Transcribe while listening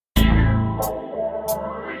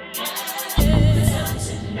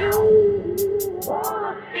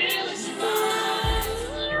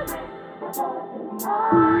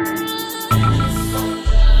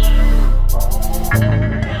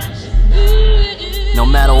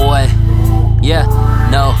matter what. Yeah,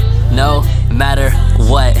 no matter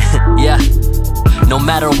what. Yeah. No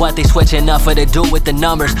matter what, they switching up for the do with the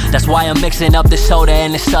numbers. That's why I'm mixing up the soda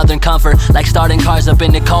and the Southern Comfort. Like starting cars up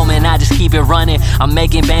in the Coleman, I just keep it running. I'm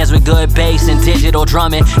making bands with good bass and digital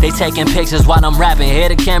drumming. They taking pictures while I'm rapping. Hear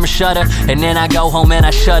the camera shutter, and then I go home and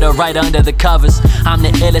I shudder right under the covers. I'm the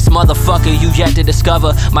illest motherfucker you yet to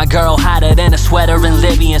discover. My girl hotter than a sweater in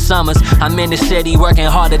Libyan summers. I'm in the city working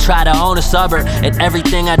hard to try to own a suburb, and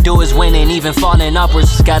everything I do is winning, even falling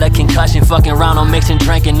upwards. Got a concussion, fucking around on mixing,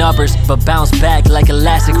 drinking uppers, but bounce back like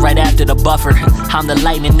elastic right after the buffer. I'm the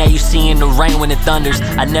lightning that you see in the rain when it thunders.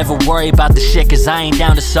 I never worry about the shit cause I ain't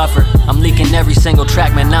down to suffer. I'm leaking every single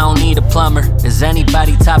track, man, I don't need a plumber. Is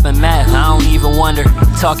anybody topping math? I don't even wonder.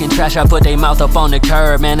 Talking trash, I put they mouth up on the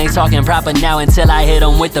curb. Man, they talking proper now until I hit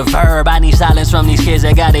them with the verb. I need silence from these kids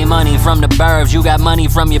that got their money from the burbs. You got money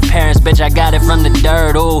from your parents, bitch, I got it from the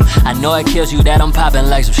dirt. Ooh, I know it kills you that I'm popping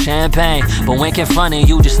like some champagne, but when confronting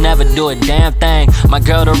you, just never do a damn thing. My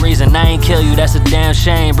girl, the reason I ain't kill you, that's a damn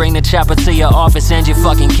shame. Bring the chopper to your office and your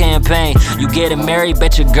fucking campaign. You getting married,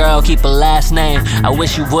 bet your girl keep a last name. I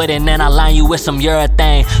wish you wouldn't, and I line you with some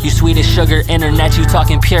urethane. You sweet as sugar internet, you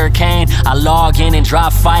talking pure cane. I log in and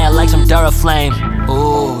drop fire like some Duraflame.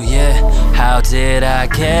 Ooh, yeah, how did I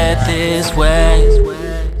get this way?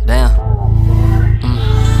 Damn.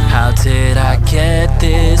 How did I get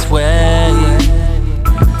this way?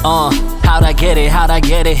 How'd I get it, how'd I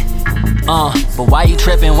get it? But why you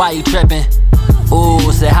tripping, why you tripping?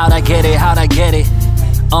 Ooh, say how'd I get it, how'd I get it?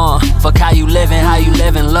 Fuck how you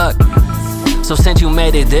living, look. So since you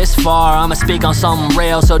made it this far, I'ma speak on something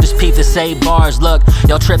real, so just peep the say bars. Look,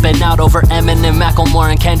 y'all tripping out over Eminem, Macklemore,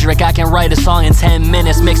 and Kendrick. I can write a song in 10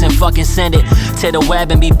 minutes, mix and fucking send it to the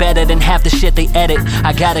web and be better than half the shit they edit.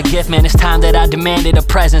 I got a gift, man, it's time that I demanded a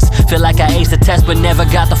presence. Feel like I aced the test but never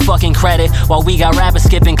got the fucking credit, while we got rappers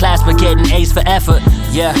skipping class but getting A's for effort.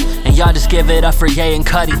 Yeah, and y'all just give it up for Ye and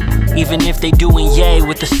Cudi, even if they doing Ye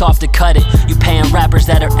with the soft to cut it. You paying rappers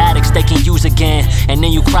that are addicts they can use again, and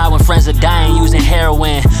then you cry when friends are dying using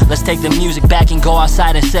heroin. Let's take the music back and go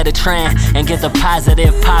outside and set a trend, and get the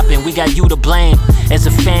positive poppin'. We got you to blame. As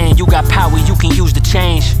a fan, you got power, you can use the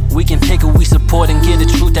change. We can pick who we support and get the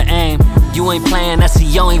truth to aim. You ain't playing, that's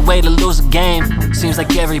the only way to lose a game. Seems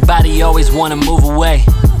like everybody always wanna move away.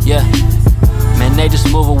 Yeah, man, they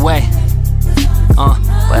just move away.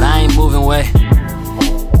 But I ain't moving away.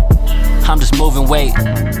 I'm just moving weight,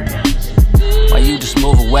 while you just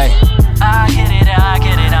move away. I get it,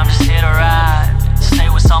 I'm just here to ride. Stay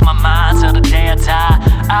what's on my mind till the day I die.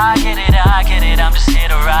 I get it, I'm just here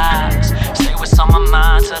to rise. Stay what's on my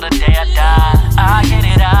mind till the day I die. I get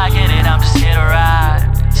it, I'm just here to ride.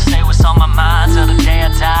 Stay what's on my mind till the day I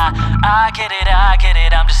die. I get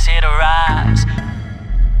it, I'm just here to rise.